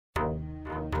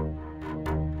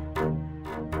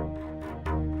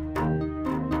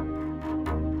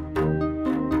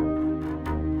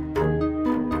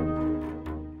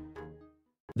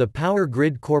The Power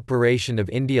Grid Corporation of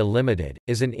India Limited,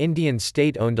 is an Indian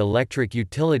state-owned electric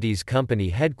utilities company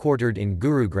headquartered in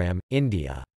Gurugram,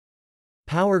 India.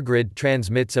 POWERGRID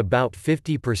transmits about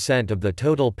 50% of the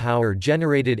total power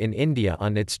generated in India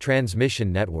on its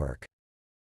transmission network.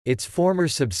 Its former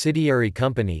subsidiary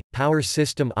company, Power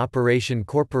System Operation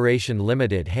Corporation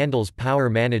Limited, handles power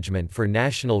management for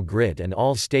National Grid and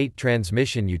all state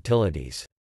transmission utilities.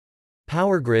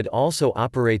 POWERGRID also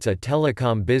operates a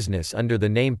telecom business under the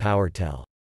name POWERTEL.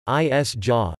 S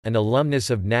Jha, an alumnus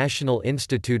of National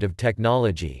Institute of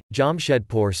Technology,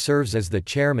 Jamshedpur, serves as the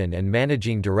chairman and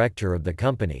managing director of the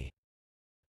company.